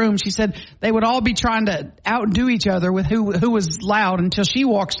the other room. She said they would all be trying to outdo each other with who was loud, until she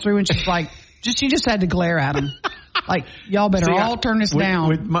walks through and she's like, she just had to glare at them. Like, y'all better all turn this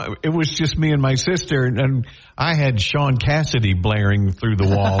down. It was just me and my sister, and I had Sean Cassidy blaring through the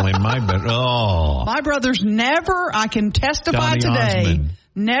wall in my bed. Oh. My brothers never, I can testify today, Osmond.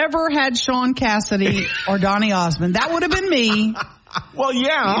 Never had Sean Cassidy or Donny Osmond. That would have been me. Well,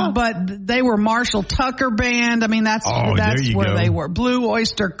 yeah. But they were Marshall Tucker Band. I mean, that's where they were. Blue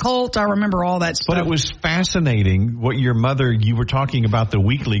Oyster Cult. I remember all that stuff. But it was fascinating what you were talking about, the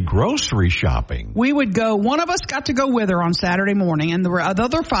weekly grocery shopping. We would go, one of us got to go with her on Saturday morning, and the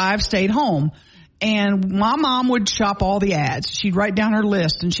other 5 stayed home. And my mom would shop all the ads. She'd write down her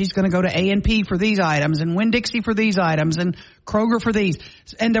list, and she's going to go to A&P for these items, and Winn-Dixie for these items, and Kroger for these.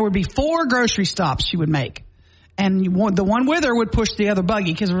 And there would be 4 grocery stops she would make. And the one with her would push the other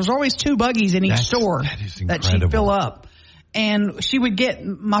buggy, because there was always 2 buggies in each store that she'd fill up. And she would get,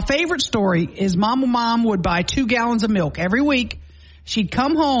 my favorite story is Mom would buy 2 gallons of milk every week. She'd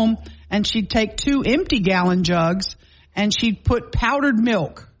come home and she'd take 2 empty gallon jugs and she'd put powdered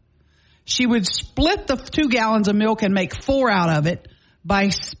milk. She would split the 2 gallons of milk and make 4 out of it by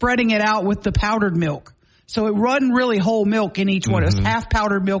spreading it out with the powdered milk. So it wasn't really whole milk in each one. It was half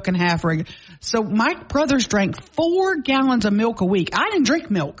powdered milk and half regular. So my brothers drank 4 gallons of milk a week. I didn't drink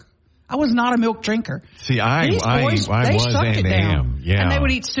milk. I was not a milk drinker. See, I was and am. Yeah. And they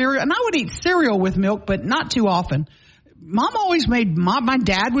would eat cereal. And I would eat cereal with milk, but not too often. Mom always made, my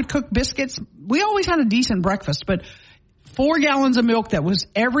dad would cook biscuits. We always had a decent breakfast, but 4 gallons of milk, that was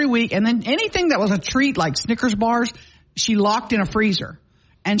every week. And then anything that was a treat, like Snickers bars, she locked in a freezer.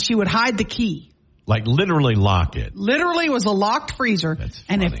 And she would hide the key. Like literally lock it. Literally was a locked freezer. That's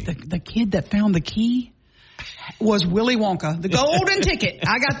funny. And if the kid that found the key was Willy Wonka, the golden ticket.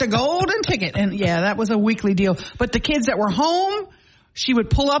 I got the golden ticket. And yeah, that was a weekly deal. But the kids that were home, she would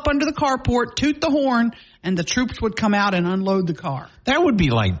pull up under the carport, toot the horn, and the troops would come out and unload the car. That would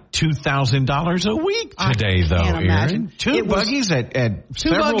be like $2,000 a week today, though, Aaron. 2 buggies at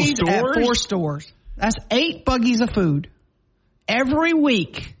several stores? At 4 stores. That's 8 buggies of food. Every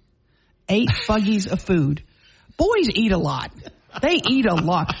week, 8 buggies of food. Boys eat a lot. They eat a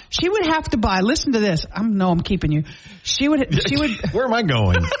lot. She would have to buy, listen to this. I'm keeping you. She would. Where am I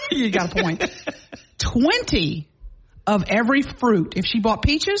going? You got a point. 20 of every fruit. If she bought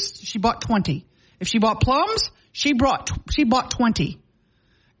peaches, she bought 20. If she bought plums, she bought 20.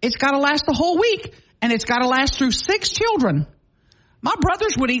 It's got to last the whole week, and it's got to last through 6 children. My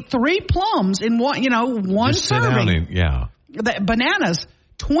brothers would eat 3 plums in one serving. Yeah. Bananas,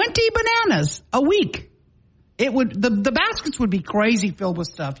 20 bananas a week. It would, the baskets would be crazy filled with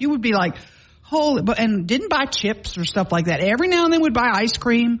stuff. You would be like, holy, and didn't buy chips or stuff like that. Every now and then would buy ice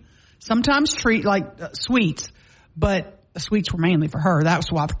cream, sometimes sweets, but sweets were mainly for her. That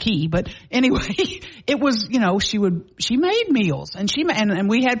was why the key. But anyway, it was, she made meals and and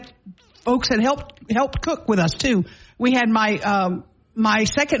we had folks that helped cook with us too. We had my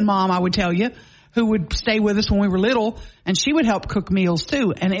second mom, I would tell you, who would stay with us when we were little, and she would help cook meals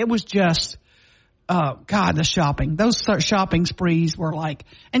too. And it was just, God, the shopping. Those shopping sprees were like,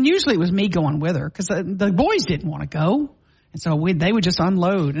 and usually it was me going with her because the boys didn't want to go. And so they would just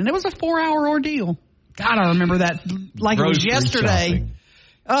unload. And it was a 4-hour ordeal. God, I remember that like it was yesterday.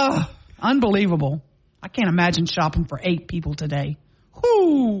 Oh, unbelievable. I can't imagine shopping for 8 people today.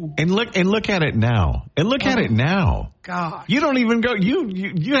 Whoo. And look at it now. At it now. God. You don't even go,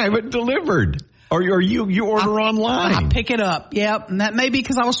 you have it delivered. Or you order online. I pick it up. Yep. And that may be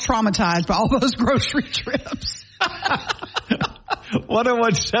because I was traumatized by all those grocery trips.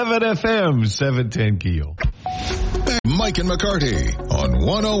 101.7 FM, 710 KEEL. Mike and McCarty on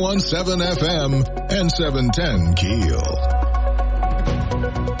 101.7 FM and 710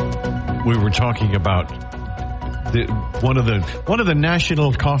 KEEL. We were talking about one of the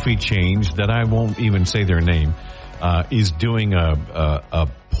national coffee chains that I won't even say their name is doing a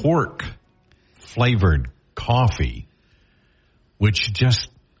pork flavored coffee, which just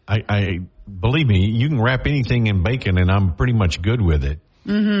I believe me, you can wrap anything in bacon and I'm pretty much good with it.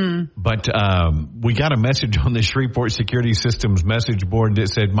 Mm-hmm. But we got a message on the Shreveport Security Systems message board that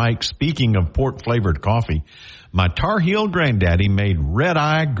said, Mike, speaking of pork flavored coffee, my Tar Heel granddaddy made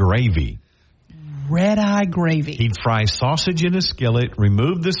red-eye gravy. Red-eye gravy. He'd fry sausage in a skillet,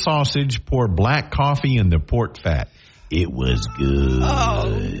 remove the sausage, pour black coffee in the pork fat. It was good. Oh,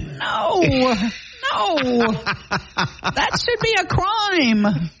 no. No. That should be a crime.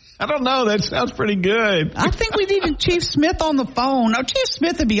 I don't know. That sounds pretty good. I think we needed Chief Smith on the phone. No, Chief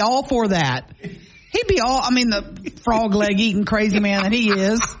Smith would be all for that. He'd be the frog leg eating crazy man that he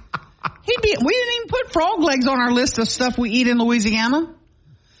is. We didn't even put frog legs on our list of stuff we eat in Louisiana.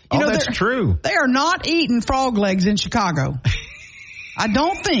 That's true. They are not eating frog legs in Chicago. I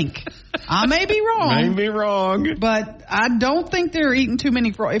don't think. I may be wrong. But I don't think they're eating too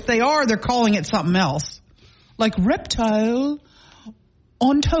many frogs. If they are, they're calling it something else. Like reptile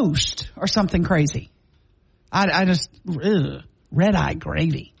on toast or something crazy. I just, red-eye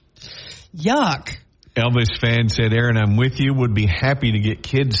gravy. Yuck. Elvis fan said, Aaron, I'm with you. Would be happy to get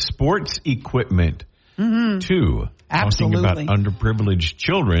kids sports equipment too. Absolutely. Talking about underprivileged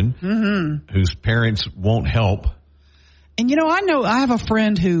children whose parents won't help. And I have a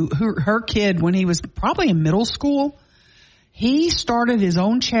friend who her kid, when he was probably in middle school, he started his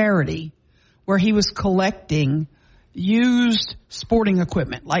own charity where he was collecting used sporting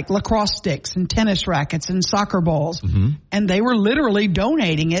equipment like lacrosse sticks and tennis rackets and soccer balls. And they were literally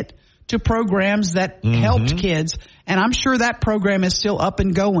donating it to programs that helped kids. And I'm sure that program is still up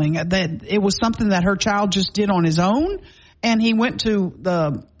and going. That it was something that her child just did on his own. And he went to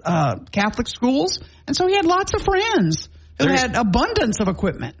the Catholic schools. And so he had lots of friends who had abundance of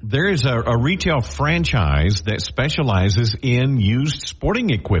equipment. There is a retail franchise that specializes in used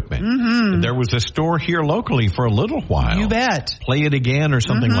sporting equipment. There was a store here locally for a little while. You bet. Play It Again or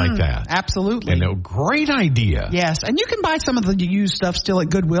something like that. Absolutely. And a great idea. Yes. And you can buy some of the used stuff still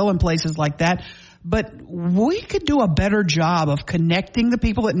at Goodwill and places like that. But we could do a better job of connecting the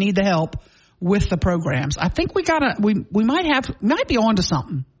people that need the help with the programs. I think we might be onto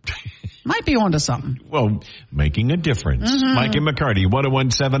something. Might be onto something. Well, making a difference. Mike and McCarty,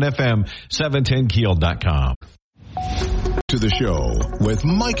 101.7 FM, 710KEEL.com. To the show with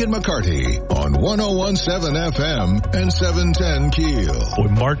Mike and McCarty on 101.7 FM and 710 KEEL. Boy,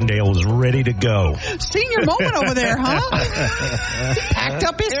 Martindale was ready to go. Senior moment over there, huh? He packed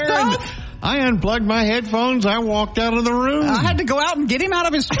up his stuff. I unplugged my headphones. I walked out of the room. I had to go out and get him out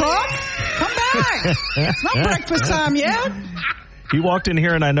of his truck. Come back. It's not breakfast time yet. He walked in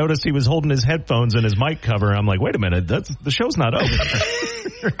here and I noticed he was holding his headphones and his mic cover. I'm like, wait a minute, the show's not over.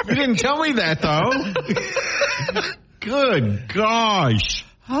 You didn't tell me that, though. Good gosh.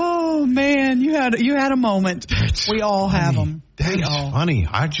 Oh man, you had a moment. We all have them. That's funny.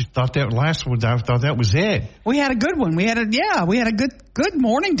 I just thought that last one. I thought that was it. We had a good one. We had a good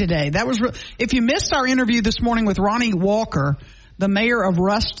morning today. That was if you missed our interview this morning with Ronnie Walker, the mayor of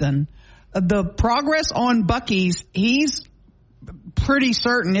Ruston, the progress on Buc-ee's, he's pretty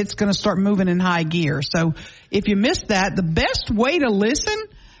certain it's going to start moving in high gear. So if you missed that, the best way to listen,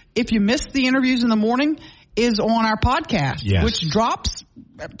 if you missed the interviews in the morning, is on our podcast, which drops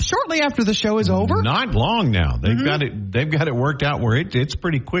shortly after the show is over. Not long now. They've got it worked out where it's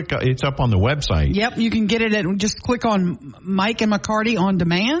pretty quick. It's up on the website. Yep, you can get it at, just click on Mike and McCarty on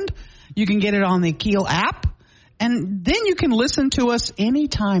demand. You can get it on the KEEL app. And then you can listen to us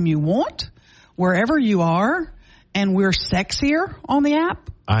anytime you want, wherever you are. And we're sexier on the app.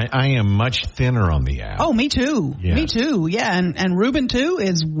 I am much thinner on the app. Oh, me too. Yes. Me too. Yeah. And Ruben too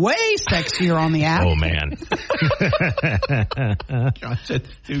is way sexier on the app. Oh man. Gosh, that's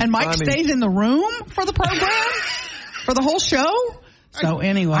too and Mike funny. stays in the room for the program, for the whole show. So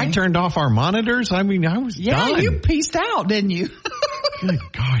anyway. I turned off our monitors. I mean, I was done. You pieced out, didn't you? Good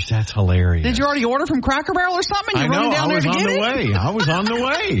gosh, that's hilarious. Did you already order from Cracker Barrel or something? I know. Down I was there to on get the way. I was on the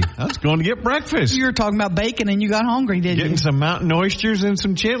way. I was going to get breakfast. You were talking about bacon and you got hungry, didn't you? Getting some mountain oysters and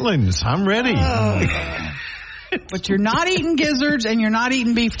some chitlins. I'm ready. But you're not eating gizzards and you're not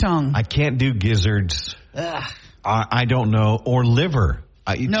eating beef tongue. I can't do gizzards. I don't know. Or liver.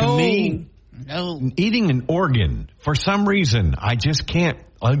 To me, eating an organ, for some reason, I just can't.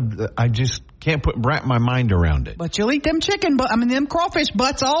 I just can't wrap my mind around it. But you'll eat them them crawfish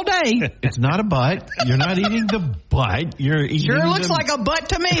butts all day. It's not a butt. You're not eating the butt. You're eating. Sure looks like a butt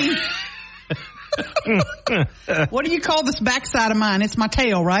to me. What do you call this backside of mine? It's my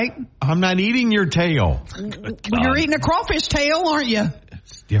tail, right? I'm not eating your tail. Well, you're eating a crawfish tail, aren't you?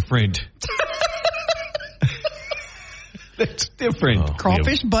 It's different. It's different. Oh,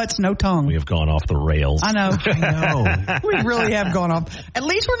 crawfish butts, no tongue. We have gone off the rails. I know. We really have gone off. At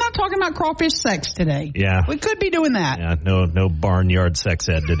least we're not talking about crawfish sex today. Yeah. We could be doing that. Yeah, no barnyard sex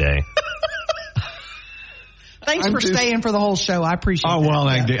ed today. Thanks for staying for the whole show. I appreciate it. Oh, well,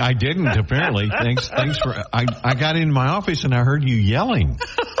 I didn't, apparently. Thanks for, I got in my office and I heard you yelling.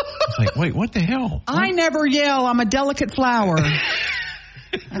 I was like, wait, what the hell? I never yell. I'm a delicate flower.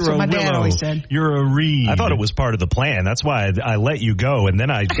 That's what my dad always said. You're a reed. I thought it was part of the plan. That's why I let you go. And then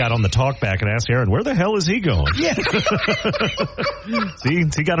I got on the talk back and asked Aaron, where the hell is he going? Yeah. See,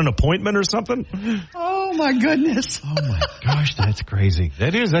 he got an appointment or something? Oh, my goodness. Oh, my gosh, that's crazy.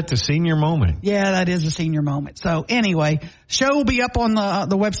 That's a senior moment. Yeah, that is a senior moment. So anyway, show will be up on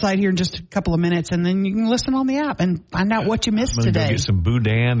the website here in just a couple of minutes, and then you can listen on the app and find out what you missed today. Go get some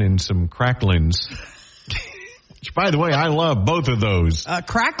boudin and some cracklins. Which, by the way, I love both of those.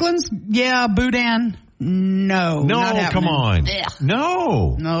 Cracklins, yeah. Boudin, no. Come on. Yeah.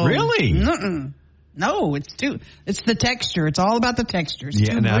 No. Really? Mm-mm. No, it's the texture. It's all about the texture. It's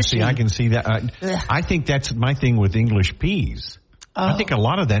too now mushy. see, I can see that. I think that's my thing with English peas. I think a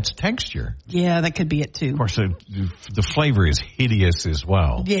lot of that's texture. Yeah, that could be it too. Of course, the flavor is hideous as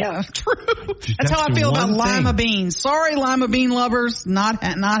well. Yeah, true. That's how I feel about lima beans. Sorry, lima bean lovers, not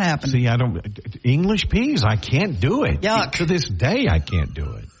happening. See, English peas, I can't do it. Yuck. To this day, I can't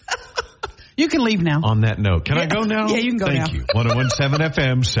do it. You can leave now. On that note, can I go now? Yeah, you can go now. Thank you. 101.7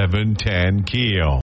 FM, 710 KEEL.